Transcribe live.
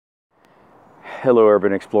Hello,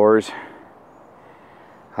 urban explorers.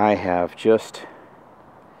 I have just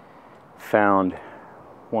found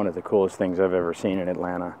one of the coolest things I've ever seen in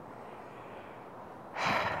Atlanta.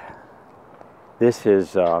 This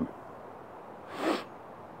is, I'll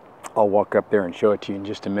walk up there and show it to you in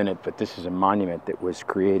just a minute, but this is a monument that was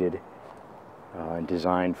created and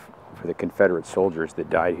designed for the Confederate soldiers that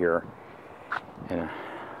died here. And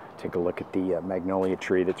take a look at the magnolia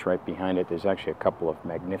tree that's right behind it. There's actually a couple of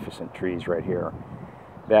magnificent trees right here.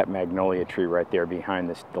 That magnolia tree right there behind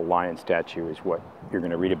this, the lion statue, is what you're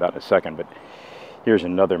going to read about in a second. But here's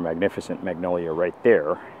another magnificent magnolia right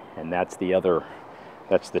there, and that's the other,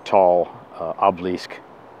 that's the tall obelisk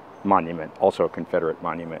monument, also a Confederate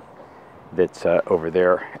monument, that's over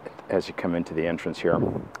there as you come into the entrance here.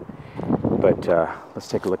 But let's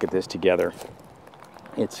take a look at this together.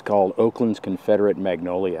 It's called Oakland's Confederate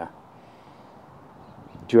Magnolia.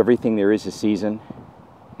 To everything there is a season,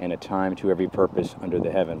 and a time to every purpose under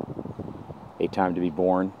the heaven. A time to be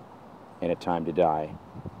born, and a time to die.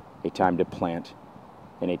 A time to plant,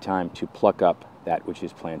 and a time to pluck up that which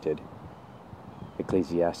is planted.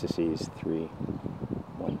 Ecclesiastes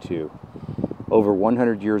 3:1-2. Over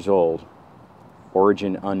 100 years old,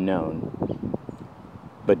 origin unknown,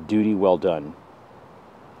 but duty well done.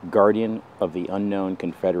 Guardian of the unknown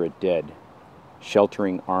Confederate dead,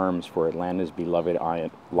 sheltering arms for Atlanta's beloved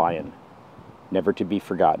lion, never to be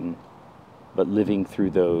forgotten, but living through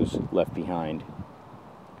those left behind.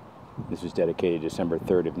 This was dedicated December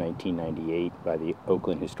 3rd of 1998 by the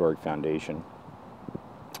Oakland Historic Foundation.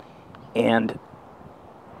 And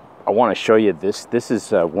I want to show you this. This is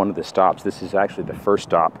one of the stops. This is actually the first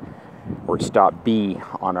stop, or stop B,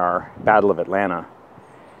 on our Battle of Atlanta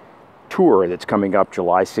tour that's coming up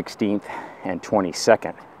July 16th and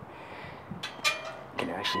 22nd. I can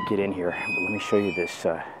actually get in here, but let me show you this.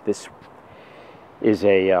 This is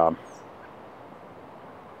a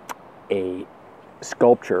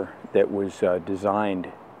sculpture that was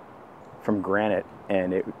designed from granite,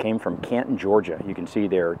 and it came from Canton, Georgia. You can see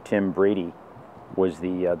there Tim Brady was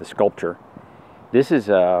the sculptor. This is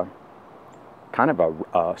kind of a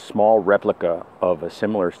small replica of a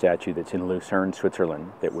similar statue that's in Lucerne,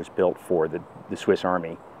 Switzerland, that was built for the Swiss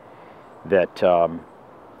Army. That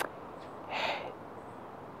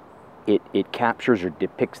it captures or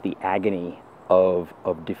depicts the agony of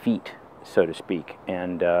defeat, so to speak.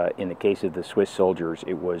 And in the case of the Swiss soldiers,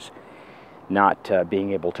 it was not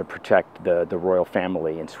being able to protect the royal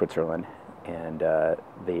family in Switzerland. And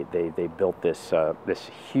they built this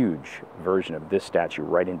huge version of this statue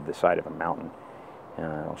right into the side of a mountain.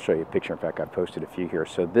 I'll show you a picture. In fact, I posted a few here.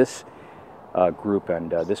 So this group, and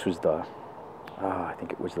this was the, I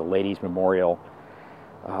think it was the Ladies Memorial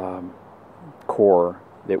Corps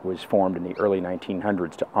that was formed in the early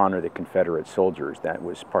 1900s to honor the Confederate soldiers. That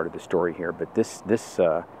was part of the story here. But just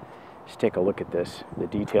take a look at this, the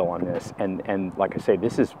detail on this, and like I say,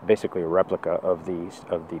 this is basically a replica of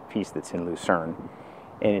the piece that's in Lucerne,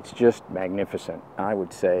 and it's just magnificent. I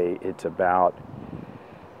would say it's about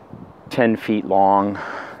 10 feet long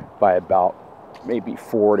by about maybe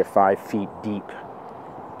 4 to 5 feet deep,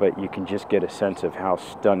 but you can just get a sense of how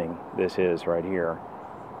stunning this is right here.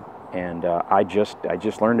 And I just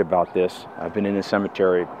learned about this. I've been in the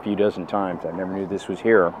cemetery a few dozen times. I never knew this was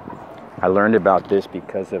here. I learned about this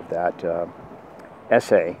because of that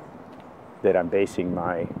essay that I'm basing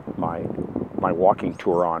my walking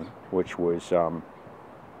tour on, which was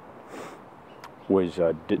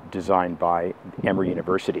designed by Emory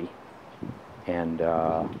University, and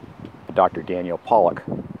Dr. Daniel Pollock,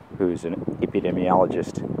 who's an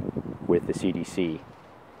epidemiologist with the CDC,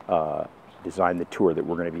 designed the tour that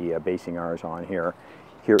we're going to be basing ours on here.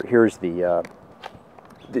 Here's the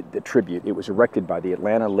tribute. It was erected by the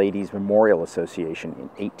Atlanta Ladies Memorial Association in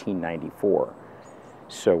 1894.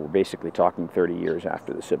 So we're basically talking 30 years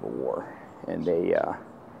after the Civil War, and they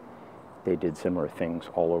did similar things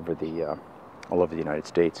all over the United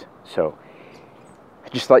States. So I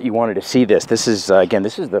just thought you wanted to see this. This is again,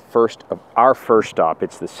 this is the first of our first stop.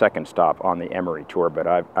 It's the second stop on the Emory tour, but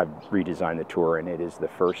I've redesigned the tour, and it is the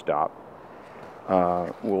first stop.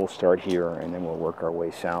 We'll start here, and then we'll work our way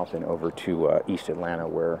south and over to East Atlanta,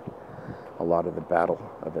 where a lot of the Battle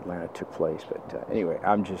of Atlanta took place. But anyway,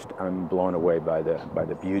 I'm blown away by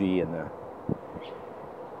the beauty and the,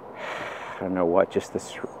 I don't know what, just the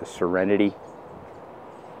serenity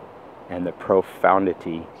and the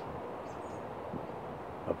profundity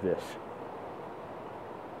of this.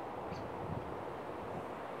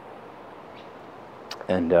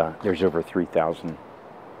 And there's over 3,000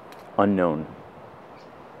 unknown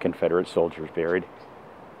Confederate soldiers buried.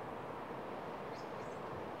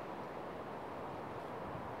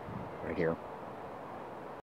 Right here.